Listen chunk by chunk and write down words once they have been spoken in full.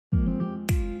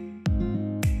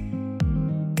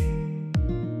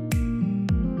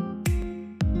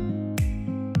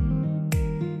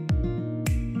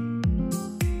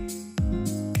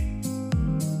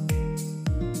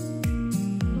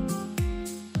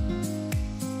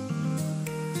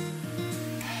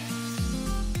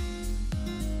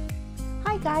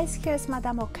guys, here's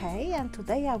Madame OK, and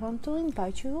today I want to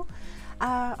invite you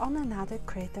on another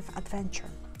creative adventure.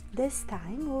 This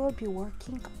time we will be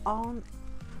working on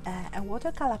a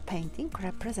watercolor painting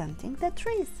representing the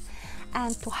trees,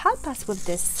 and to help us with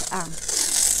this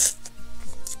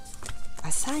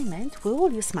assignment we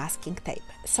will use masking tape.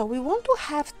 So we want to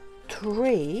have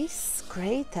trees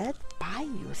created by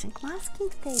using masking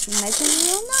tape, imagine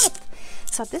me or not.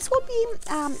 So this will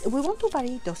be, we want to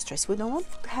vary those trees. We don't want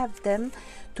to have them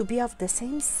to be of the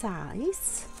same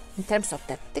size in terms of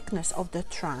the thickness of the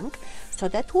trunk. So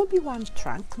that will be one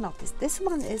trunk. Notice this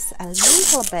one is a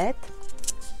little bit,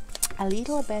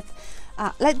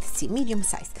 let's see, medium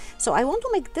size. So I want to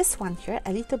make this one here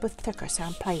a little bit thicker. So I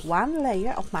apply one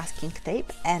layer of masking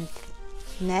tape and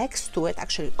next to it,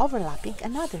 actually overlapping,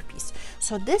 another piece.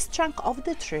 So this chunk of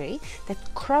the tree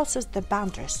that crosses the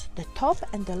boundaries, the top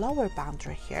and the lower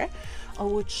boundary here, or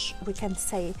which we can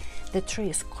say the tree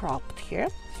is cropped here,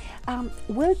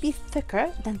 will be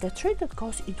thicker than the tree that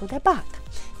goes into the back.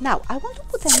 Now I want to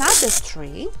put another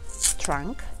tree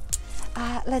trunk,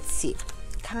 let's see,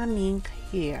 coming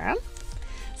here,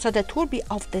 so that will be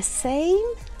of the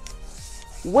same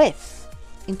width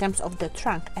in terms of the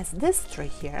trunk as this tree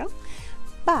here,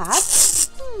 but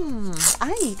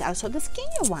I need also the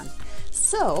skinnier one.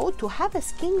 So to have a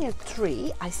skinnier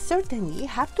tree, I certainly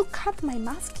have to cut my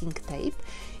masking tape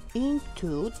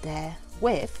into the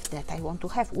width that I want to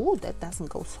have. Oh, that doesn't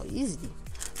go so easily.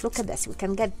 Look at this. We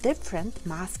can get different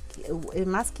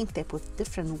masking tape with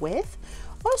different width,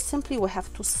 or simply we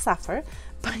have to suffer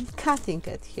by cutting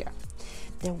it here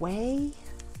the way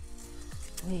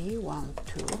we want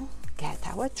to get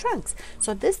our trunks.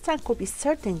 So this trunk will be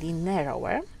certainly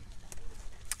narrower,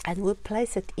 and we'll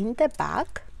place it in the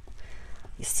back.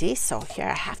 You see, so here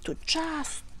I have to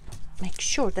just make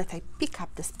sure that I pick up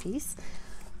this piece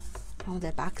from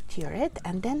the back, tear it,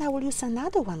 and then I will use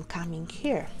another one coming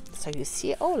here. So you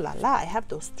see, oh la la, I have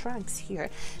those trunks here.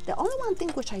 The only one thing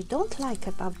which I don't like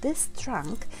about this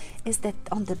trunk is that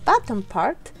on the bottom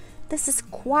part this is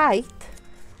quite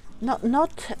not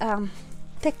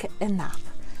thick enough.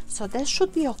 So that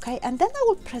should be okay, and then I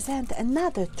will present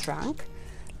another trunk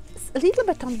a little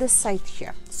bit on this side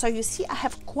here. So you see I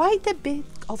have quite a bit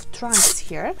of trunks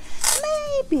here.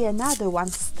 Maybe another one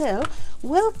still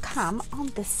will come on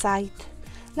the side.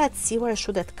 Let's see, where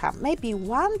should it come? Maybe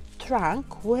one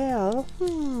trunk will,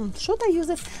 should I use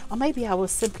it? Or maybe I will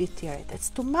simply tear it. It's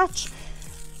too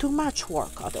much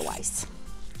work otherwise.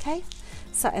 Okay,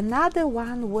 so another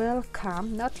one will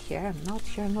come, not here, not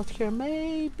here, not here.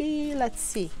 Maybe, let's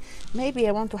see, maybe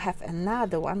I want to have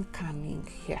another one coming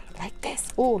here, like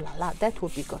this. Oh la la, that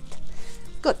would be good.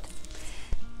 Good.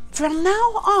 From now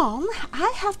on,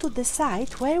 I have to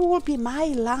decide where will be my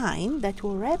line that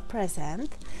will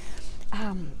represent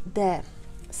the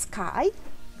sky,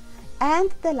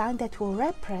 and the line that will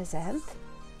represent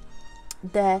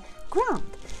the ground.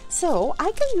 So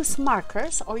I can use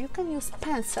markers, or you can use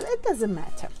pencil, it doesn't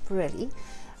matter really.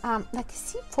 Like you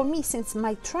see, for me, since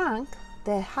my trunk,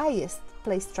 the highest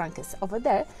placed trunk is over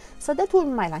there, so that will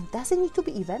be my line. Doesn't need to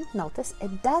be even. Notice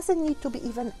it doesn't need to be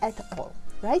even at all,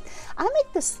 right? I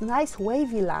make this nice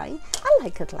wavy line. I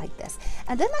like it like this,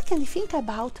 and then I can think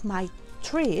about my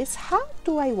trees. How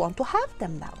do I want to have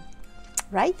them now,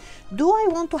 right? Do I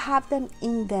want to have them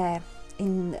in the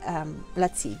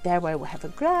let's see, there where we have a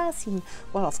grass,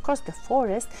 well, of course, the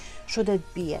forest? Should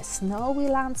it be a snowy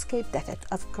landscape that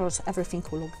of course everything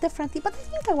will look differently, but I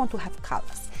think I want to have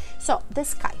colors. So the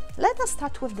sky, let us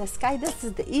start with the sky. This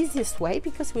is the easiest way,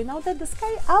 because we know that the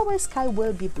sky, our sky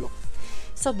will be blue.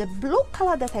 So the blue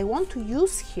color that I want to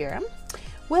use here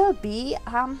will be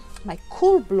my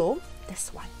cool blue,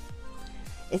 this one.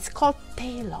 It's called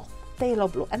phthalo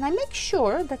blue, and I make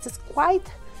sure that it's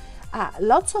quite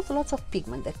lots of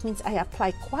pigment. That means I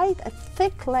apply quite a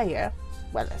thick layer,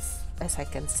 well, as I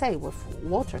can say with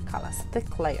watercolors,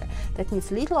 thick layer. That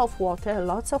means little of water,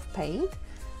 lots of paint,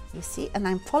 you see, and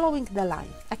I'm following the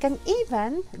line. I can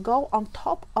even go on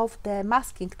top of the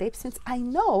masking tape, since I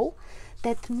know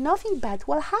that nothing bad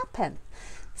will happen,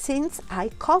 since I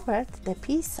covered the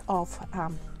piece of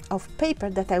paper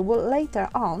that I will later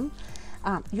on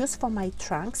use for my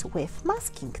trunks with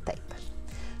masking tape.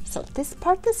 So this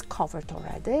part is covered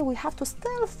already. We have to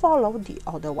still follow the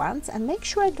other ones and make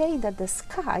sure again that the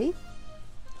sky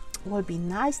will be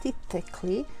nicely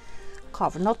thickly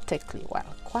covered, not thickly, well,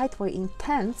 quite very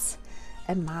intense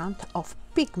amount of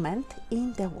pigment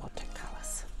in the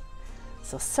watercolors.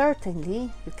 So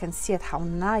certainly you can see it how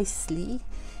nicely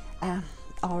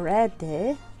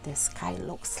already the sky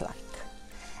looks like.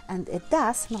 And it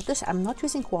does, notice I'm not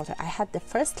using water. I had the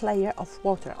first layer of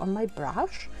water on my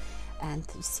brush, And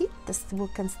you see this, we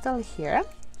can still hear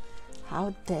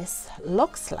how this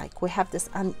looks like. We have this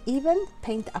uneven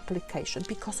paint application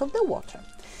because of the water.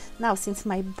 Now, since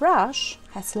my brush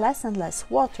has less and less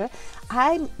water,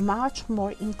 I'm much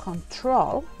more in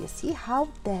control. You see how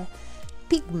the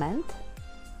pigment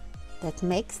that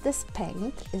makes this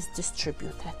paint is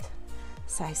distributed.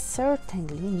 So I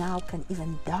certainly now can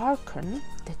even darken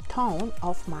the tone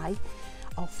of my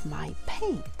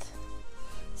paint.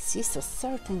 See, so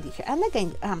certainly here. And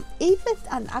again, if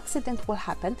an accident will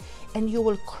happen and you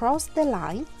will cross the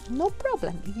line, no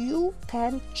problem. You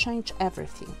can change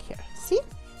everything here. See?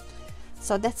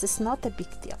 So that is not a big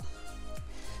deal.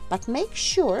 But make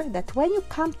sure that when you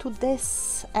come to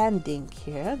this ending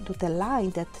here, to the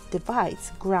line that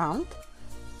divides ground,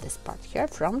 this part here,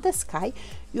 from the sky,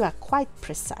 you are quite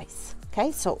precise.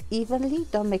 Okay, so evenly,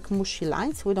 don't make mushy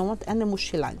lines. We don't want any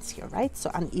mushy lines here, right? So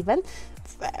uneven,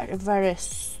 very, very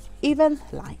even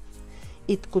line.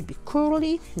 It could be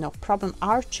curly, no problem,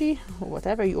 archy,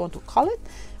 whatever you want to call it,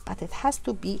 but it has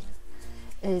to be,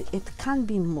 it can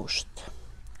be mushed,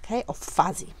 okay, or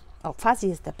fuzzy. Oh, fuzzy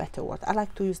is the better word. I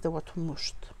like to use the word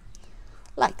mushed,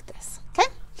 like this, okay?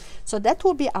 So that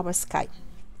will be our sky.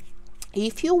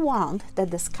 If you want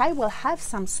that the sky will have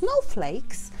some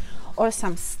snowflakes or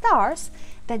some stars,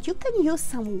 then you can use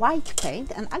some white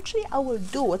paint, and actually I will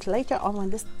do it later on when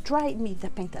this dry me the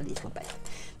paint a little bit.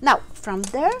 Now, from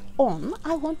there on,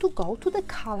 I want to go to the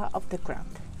color of the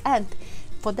ground. And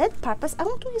for that purpose, I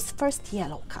want to use first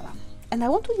yellow color. And I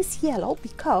want to use yellow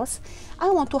because I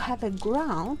want to have a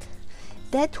ground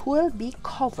that will be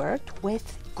covered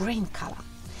with green color.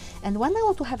 And when I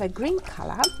want to have a green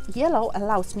color, yellow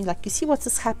allows me, like you see what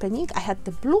is happening, I had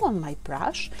the blue on my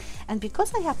brush, and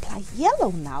because I apply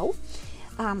yellow now,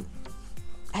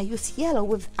 I use yellow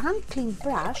with unclean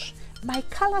brush, my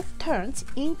color turns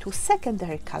into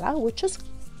secondary color, which is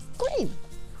green.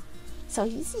 So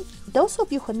you see, those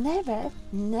of you who never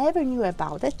knew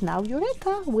about it, now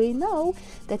eureka, we know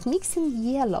that mixing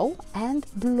yellow and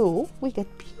blue, we get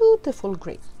beautiful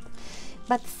green.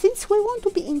 But since we want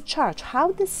to be in charge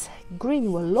how this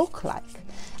green will look like,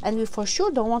 and we for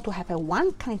sure don't want to have a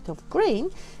one kind of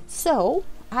green, so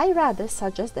I rather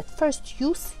suggest that first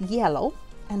use yellow,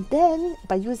 and then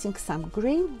by using some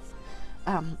green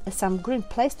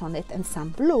placed on it and some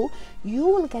blue, you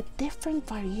will get different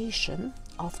variation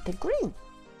of the green.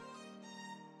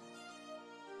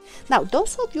 Now,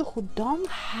 those of you who don't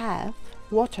have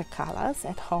watercolors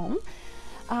at home,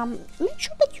 make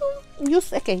sure that you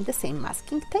use again the same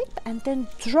masking tape and then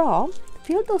fill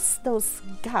those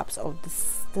gaps or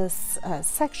this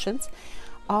sections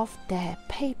of the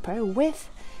paper with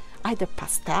either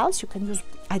pastels. You can use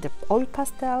either oil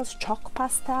pastels, chalk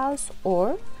pastels,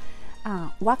 or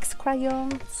wax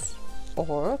crayons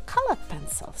or colored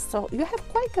pencils. So you have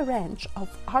quite a range of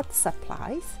art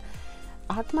supplies,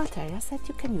 art materials that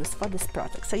you can use for this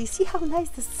project. So you see how nice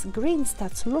this green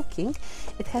starts looking.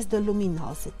 It has the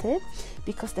luminosity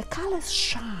because the colors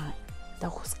shine.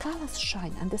 Those colors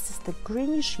shine, and this is the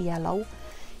greenish yellow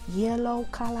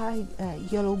color,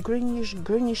 yellow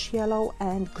greenish yellow,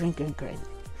 and green.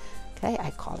 Okay,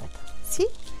 I call it. See?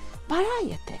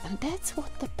 Variety, and that's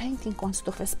what the painting wants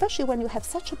to do, especially when you have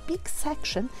such a big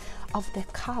section of the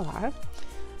color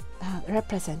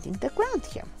representing the ground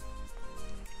here.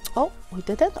 Oh, we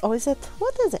did it, or is it,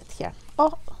 what is it here?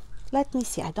 Oh, let me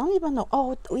see, I don't even know.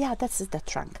 Oh, yeah, that's the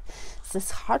trunk. This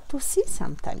is hard to see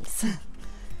sometimes.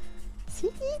 See,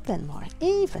 even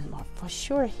more, for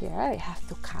sure here I have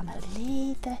to come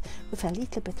with a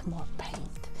little bit more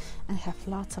paint and have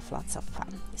lots of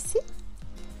fun. You see?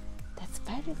 That's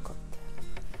very good.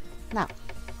 Now,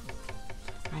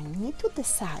 I need to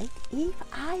decide if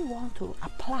I want to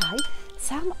apply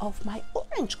some of my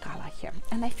orange color here.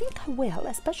 And I think I will,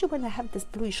 especially when I have this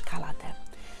bluish color there.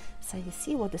 So you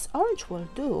see what this orange will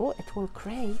do, it will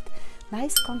create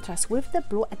nice contrast with the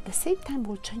blue, at the same time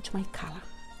will change my color.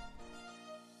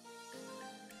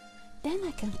 Then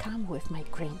I can come with my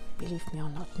green, believe me or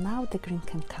not, now the green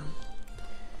can come.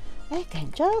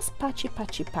 Again, just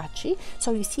patchy.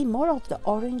 So you see more of the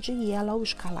orangey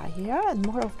yellowish color here and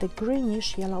more of the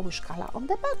greenish yellowish color on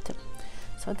the bottom.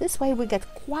 So this way we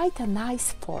get quite a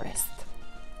nice forest.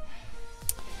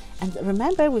 And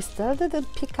remember, we still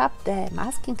didn't pick up the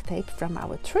masking tape from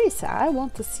our tree, so I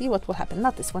want to see what will happen.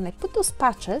 Notice when I put those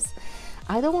patches,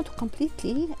 I don't want to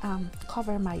completely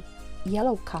cover my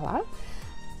yellow color.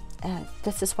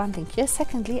 This is one thing here.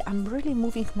 Secondly, I'm really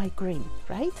moving my green,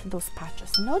 right? Those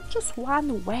patches, not just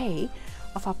one way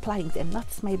of applying them.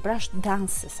 Notice my brush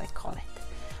dances, I call it,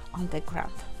 on the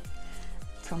ground.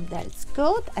 From there it's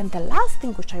good. And the last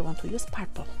thing which I want to use,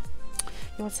 purple.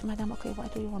 You would say, Madam, okay, why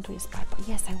do you want to use purple?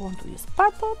 Yes, I want to use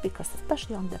purple because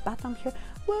especially on the bottom here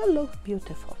will look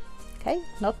beautiful. Okay,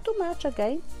 not too much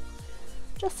again,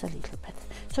 just a little bit.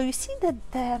 So you see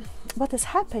that what is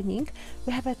happening,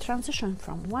 we have a transition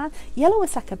from one, yellow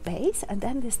is like a base, and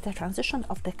then there's the transition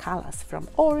of the colors from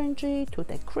orangey to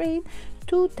the green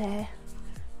to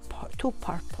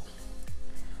purple.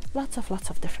 Lots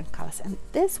of different colors, and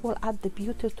this will add the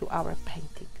beauty to our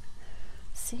painting.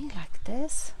 See, like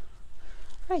this.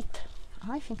 Right,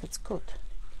 I think it's good.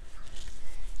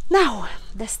 Now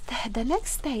the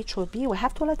next stage will be, we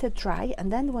have to let it dry,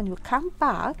 and then when you come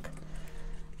back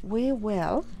we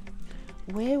will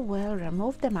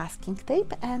remove the masking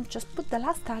tape and just put the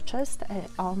last touches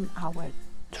on our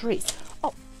trees.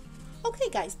 Oh, okay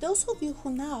guys, those of you who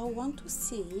now want to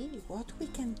see what we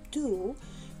can do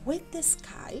with the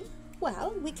sky,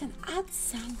 well, we can add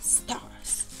some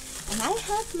stars. And I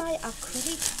have my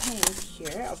acrylic paint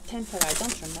here of tempera, I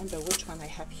don't remember which one I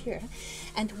have here,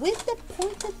 and with the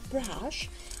pointed brush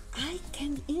I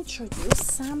can introduce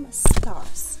some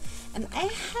stars. And I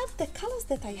have the colors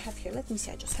that I have here. Let me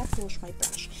see, I just have to wash my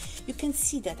brush. You can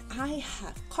see that I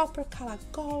have copper color,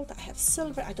 gold, I have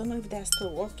silver. I don't know if they are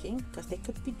still working because they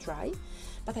could be dry,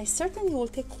 but I certainly will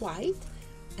take white,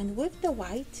 and with the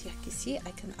white, like you see,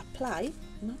 I can apply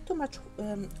not too much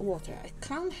water. I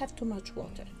can't have too much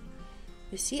water.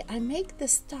 You see, I make the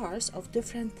stars of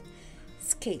different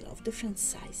scale, of different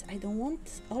size. I don't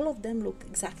want all of them look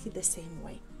exactly the same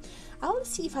way. I will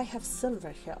see if I have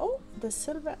silver here. Oh, the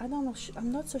silver, I don't know,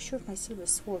 I'm not so sure if my silver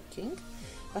is working,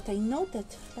 but I know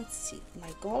that, let's see, my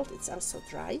gold, it's also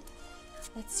dry.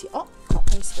 Let's see, oh,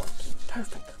 copper is working,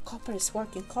 perfect, copper is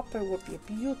working. Copper will be a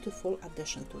beautiful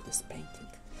addition to this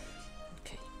painting.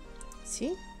 Okay,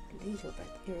 see, little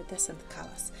bit iridescent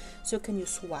colors. So you can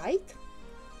use white,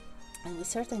 and we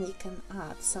certainly can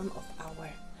add some of our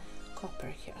copper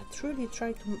here. I truly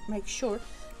try to make sure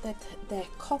that the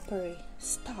coppery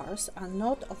stars are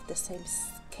not of the same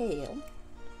scale.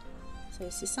 So you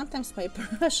see, sometimes my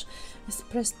brush is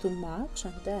pressed too much,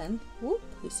 and then, whoop,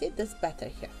 you see, that's better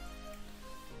here.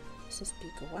 This is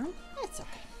bigger one, that's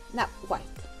okay. Now, white.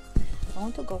 I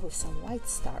want to go with some white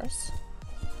stars.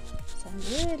 So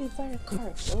I'm really very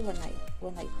careful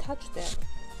when I touch the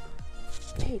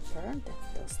paper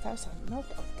that those stars are not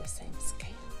of the same scale.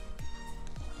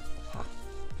 Ha.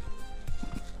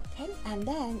 Okay, and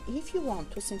then if you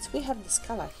want to, since we have this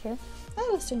color here, I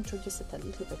also introduce it a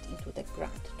little bit into the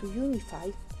ground to unify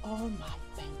all my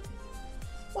painting.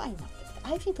 Why not?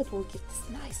 I think it will give this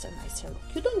nicer look.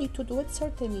 You don't need to do it,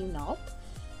 certainly not.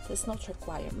 There's not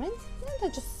requirement.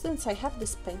 And I just, since I have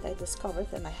this paint, I discovered,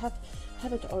 and I have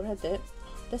it already.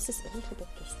 This is a little bit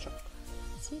too strong.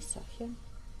 See, so here.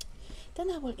 Then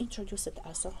I will introduce it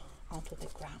also onto the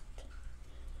ground.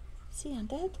 See, and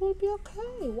that will be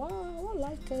okay. Wow, I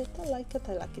like it, I like it,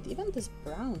 I like it. Even this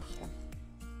brown here.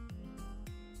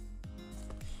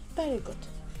 Very good.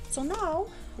 So now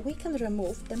we can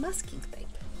remove the masking tape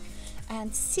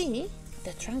and see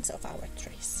the trunks of our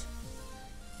trees.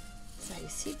 So you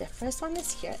see, the first one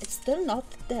is here. It's still not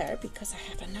there because I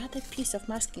have another piece of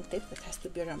masking tape that has to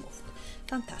be removed.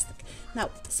 Fantastic. Now,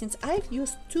 since I've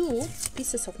used two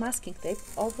pieces of masking tape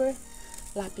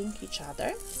overlapping each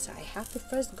other, so I have to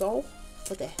first go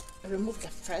for remove the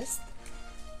first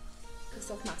piece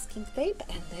of masking tape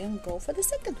and then go for the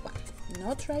second one.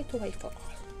 Not right away for all.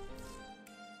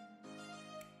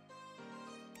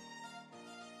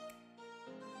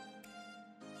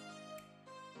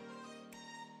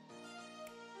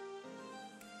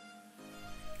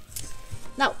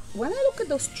 Now, when I look at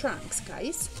those trunks,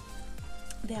 guys,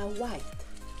 they are white.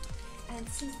 And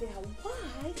since they are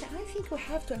white, I think we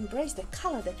have to embrace the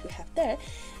color that we have there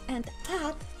and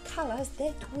add colors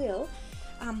that will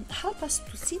help us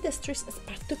to see the trees as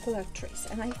particular trees.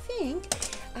 And I think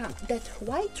that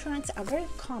white trunks are very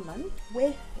common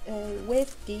with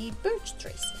the birch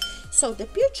trees. So the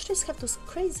birch trees have those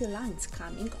crazy lines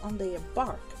coming on their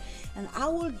bark. And I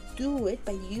will do it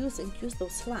by use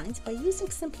those lines by using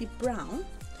simply brown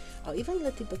or even a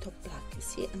little bit of black, you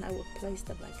see, and I will place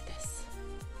them like this,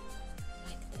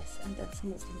 and then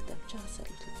smoothing them just a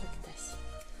little like this.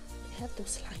 We have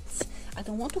those lines. I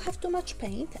don't want to have too much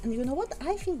paint, and you know what?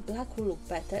 I think black will look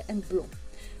better, and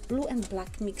blue and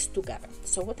black mixed together.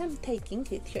 So what I'm taking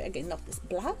it here again, notice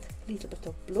black, a little bit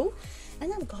of blue,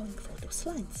 and I'm going for those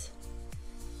lines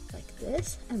like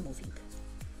this and moving.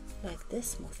 Like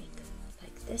this, moving,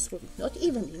 like this, moving. Not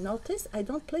evenly. Notice I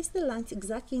don't place the lines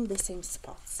exactly in the same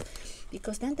spots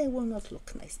because then they will not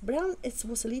look nice. Brown, it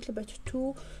was a little bit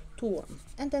too warm.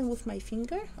 And then with my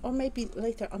finger, or maybe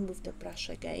later on with the brush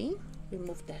again,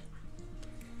 remove the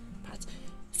parts.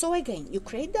 So again, you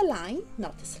create the line,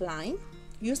 notice line,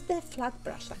 use the flat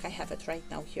brush like I have it right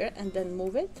now here, and then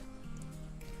move it.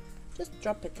 Just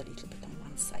drop it a little bit on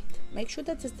one side. Make sure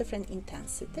that it's different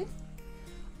intensity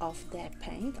of the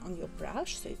paint on your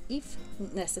brush. So if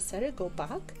necessary, go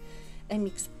back and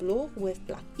mix blue with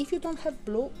black. If you don't have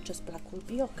blue, just black will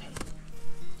be okay.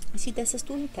 You see, this is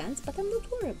too intense, but I'm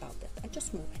not worried about it. I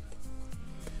just move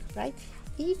it, right?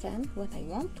 Even when I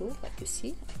want to, like you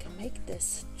see, I can make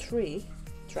this tree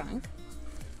trunk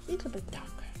a little bit darker.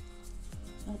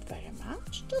 Not very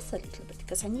much, just a little bit,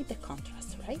 because I need the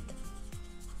contrast, right?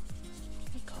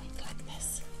 I'm going like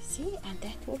this, see, and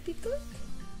that will be good.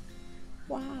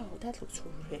 Wow, that looks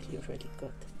really, really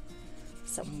good.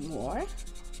 Some more.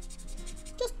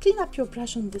 Just clean up your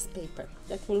brush on this paper.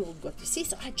 That will look good. You see,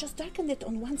 so I just darkened it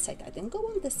on one side. I didn't go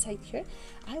on this side here.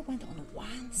 I went on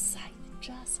one side,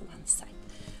 just one side,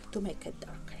 to make it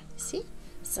darker. See?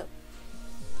 So,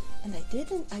 and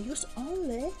I used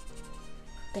only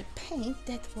the paint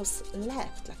that was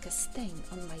left, like a stain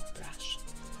on my brush.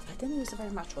 I didn't use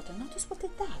very much water. Notice what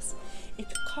it does. It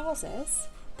causes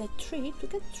the tree to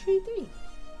get 3D.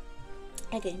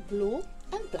 Again, blue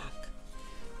and black,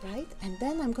 right? And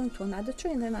then I'm going to another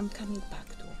tree, and then I'm coming back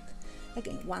to it.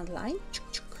 Again, one line,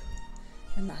 chuk chuk,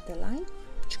 another line,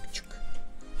 chuk chuk,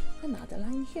 another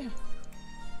line here,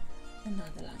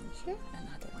 another line here,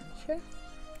 another one here,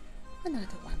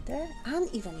 another one there,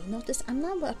 unevenly. Notice I'm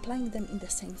now applying them in the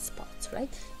same spots, right?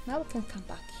 Now we can come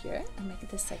back here and make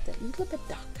this side a little bit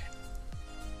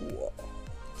darker. Whoa,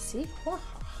 see? Wow,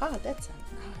 that's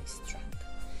a nice trunk.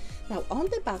 Now on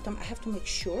the bottom, I have to make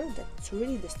sure that it's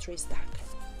really this tree is darker.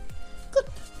 Good.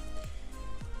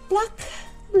 Black,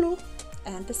 blue,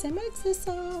 and the same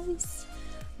exercise.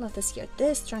 Notice here,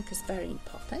 this trunk is very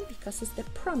important because it's the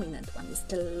prominent one. It's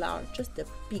the largest, the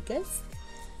biggest.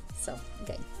 So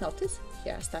again, notice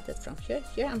here I started from here.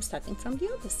 Here I'm starting from the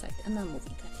other side, and I'm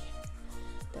moving it here.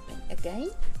 The pen again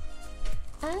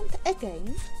and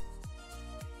again.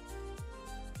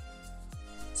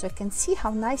 So you can see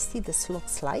how nicely this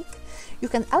looks like. You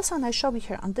can also, and I show you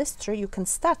here on this tree, you can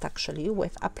start actually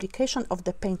with application of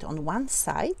the paint on one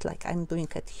side, like I'm doing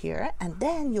it here, and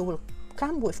then you will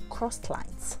come with crossed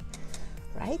lines,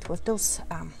 right? With those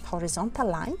horizontal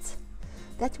lines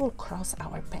that will cross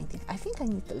our painting. I think I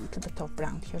need a little bit of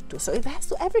brown here too. So it has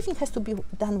to, everything has to be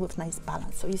done with nice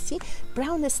balance. So you see,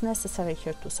 brown is necessary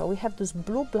here too. So we have those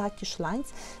blue blackish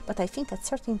lines, but I think at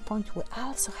certain point we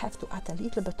also have to add a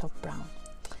little bit of brown.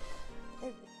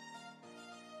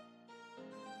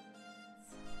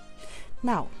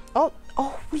 Now, oh,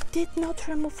 we did not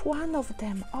remove one of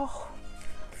them. Oh,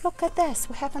 look at this.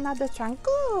 We have another trunk.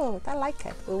 Good, I like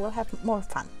it. We will have more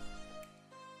fun.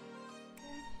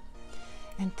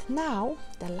 And now,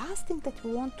 the last thing that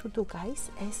we want to do, guys,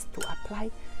 is to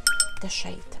apply the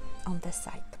shade on the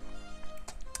side.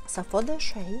 So for the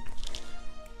shade,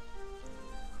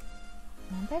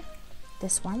 remember,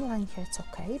 this one line here, it's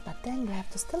okay, but then we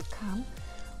have to still come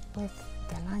with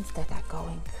the lines that are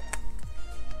going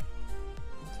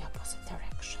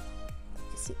direction.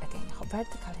 You see, again,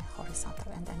 vertical and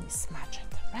horizontal, and then you smudge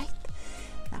it, right?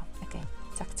 Now, again,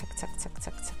 tuck, tuck, tuck, tuck,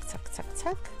 tuck, tuck, tuck, tuck,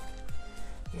 tuck.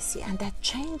 You see, and that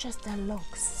changes the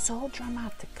look so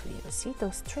dramatically. You see,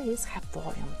 those trees have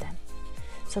volume then.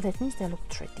 So that means they look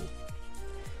 3D.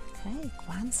 Okay,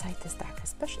 one side is dark,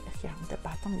 especially here on the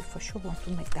bottom. You for sure want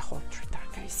to make the whole tree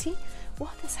darker. You see,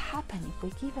 what is happening? We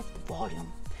give it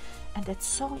volume. And that's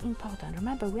so important.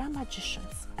 Remember, we are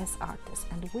magicians as artists,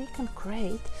 and we can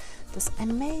create this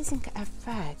amazing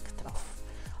effect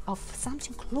of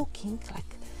something looking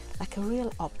like a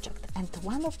real object. And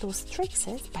one of those tricks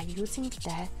is by using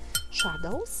the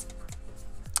shadows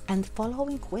and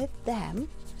following with them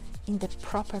in the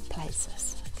proper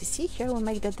places. You see, here we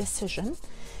make the decision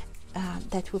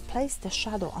that we place the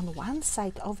shadow on one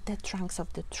side of the trunks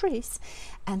of the trees,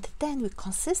 and then we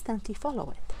consistently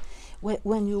follow it.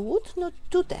 When you would not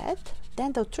do that,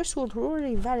 then the trees would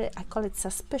really very, I call it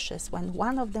suspicious, when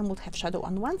one of them would have shadow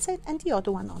on one side and the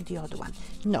other one on the other one.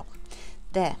 No,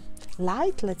 the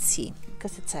light, let's see,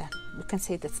 because it's we can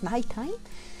say that's nighttime.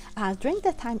 During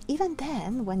that time, even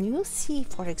then, when you see,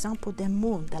 for example, the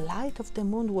moon, the light of the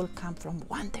moon will come from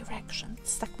one direction,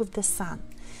 stuck with the sun.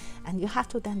 And you have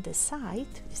to then decide,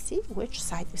 you see, which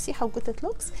side. You see how good it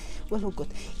looks? Will look good.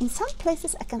 In some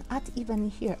places, I can add even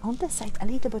here on the side a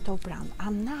little bit of brown.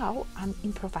 I'm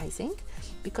improvising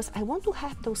because I want to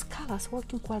have those colors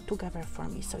working well together for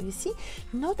me. So you see,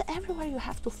 not everywhere you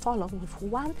have to follow with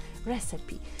one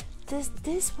recipe.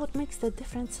 This what makes the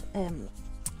difference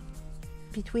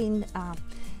between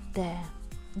the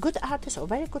good artist or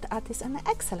very good artist and an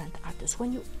excellent artist.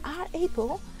 When you are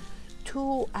able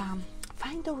to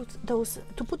find those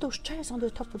to put those cherries on the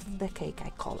top of the cake,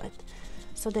 I call it.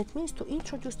 So that means to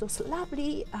introduce those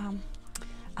lovely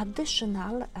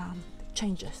additional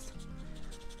changes,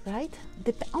 right?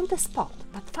 On the spot,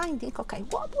 but finding, okay,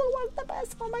 what will work the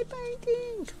best for my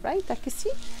painting, right? Like you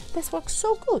see, this works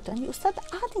so good, and you start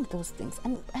adding those things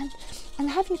and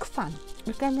having fun.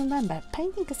 You can remember,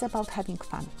 painting is about having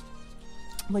fun.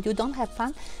 When you don't have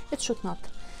fun, it should not,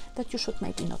 that you should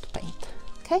maybe not paint,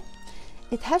 okay?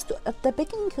 It has to, at the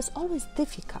beginning it's always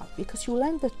difficult because you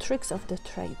learn the tricks of the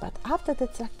trade, but after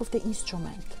that, like with the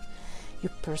instrument, you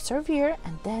persevere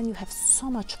and then you have so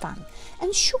much fun.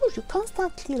 And sure, you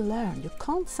constantly learn, you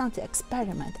constantly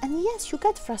experiment, and yes, you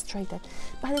get frustrated,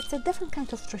 but it's a different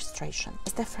kind of frustration.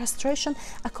 It's the frustration,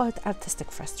 I call it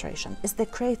artistic frustration. It's the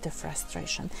creative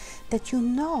frustration that you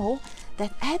know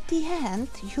that at the end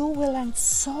you will learn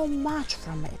so much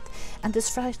from it. And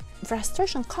this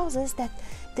frustration causes that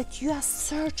you are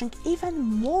searching even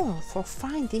more for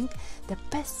finding the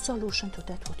best solution to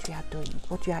that what you are doing,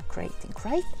 what you are creating,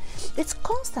 right? It's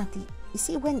constantly, you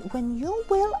see, when you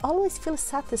will always feel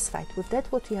satisfied with that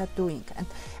what you are doing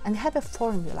and have a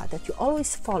formula that you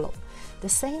always follow, the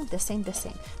same,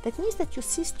 that means that you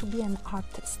cease to be an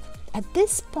artist. At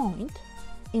this point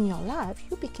in your life,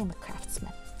 you became a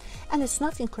craftsman. And it's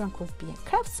nothing wrong with being a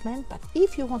craftsman, but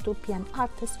if you want to be an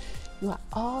artist, you are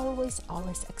always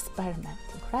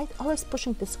experimenting, right? Always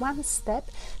pushing this one step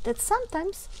that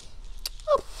sometimes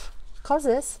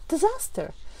causes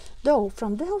disaster. Though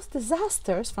from those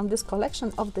disasters, from this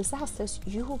collection of disasters,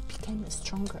 you became a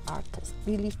stronger artist,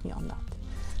 believe me or not.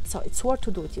 So it's worth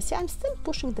to do it. You see, I'm still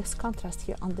pushing this contrast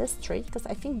here on this tree because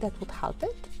I think that would help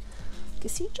it. You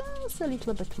see, just a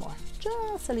little bit more,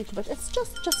 just a little bit. It's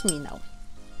just me now,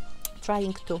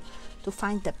 trying to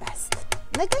find the best.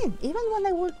 And again, even when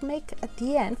I would make at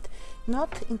the end,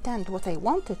 not intend what I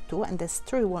wanted to, and this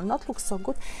tree will not look so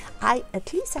good,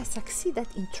 at least I succeeded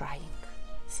in trying.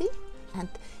 See? And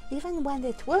even when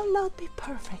it will not be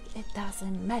perfect, it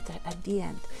doesn't matter at the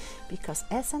end, because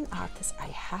as an artist, I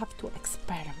have to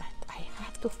experiment. I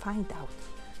have to find out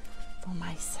for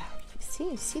myself.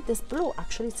 You see this blue,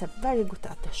 actually, it's a very good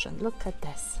addition. Look at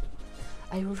this.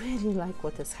 I really like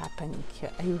what is happening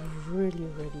here. I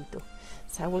really do.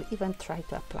 So I will even try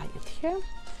to apply it here.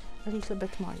 A little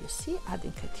bit more, you see,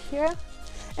 adding it here.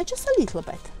 And just a little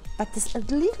bit. But this a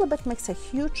little bit makes a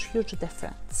huge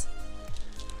difference.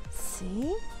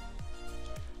 See?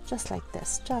 Just like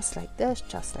this, just like this,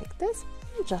 just like this,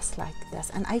 and just like this.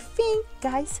 And I think,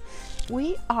 guys,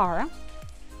 we are,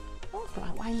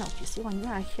 why not? You see, when you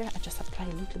are here, I just apply a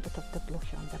little bit of the blue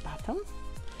here on the bottom,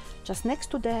 just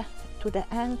next to the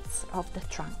ends of the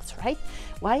trunks, right?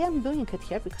 Why I'm doing it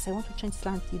here? Because I want to change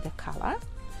slightly the color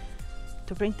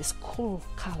to bring this cool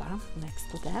color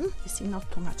next to them. You see, not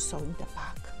too much so in the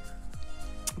back,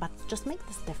 but just make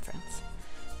this difference.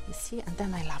 You see, and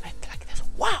then I love it like this.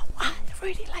 Wow, I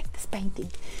really like this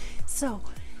painting. So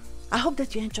I hope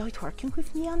that you enjoyed working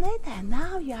with me on it, and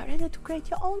now you are ready to create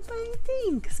your own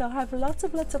painting. So have lots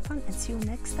of fun, and see you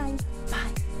next time.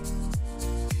 Bye.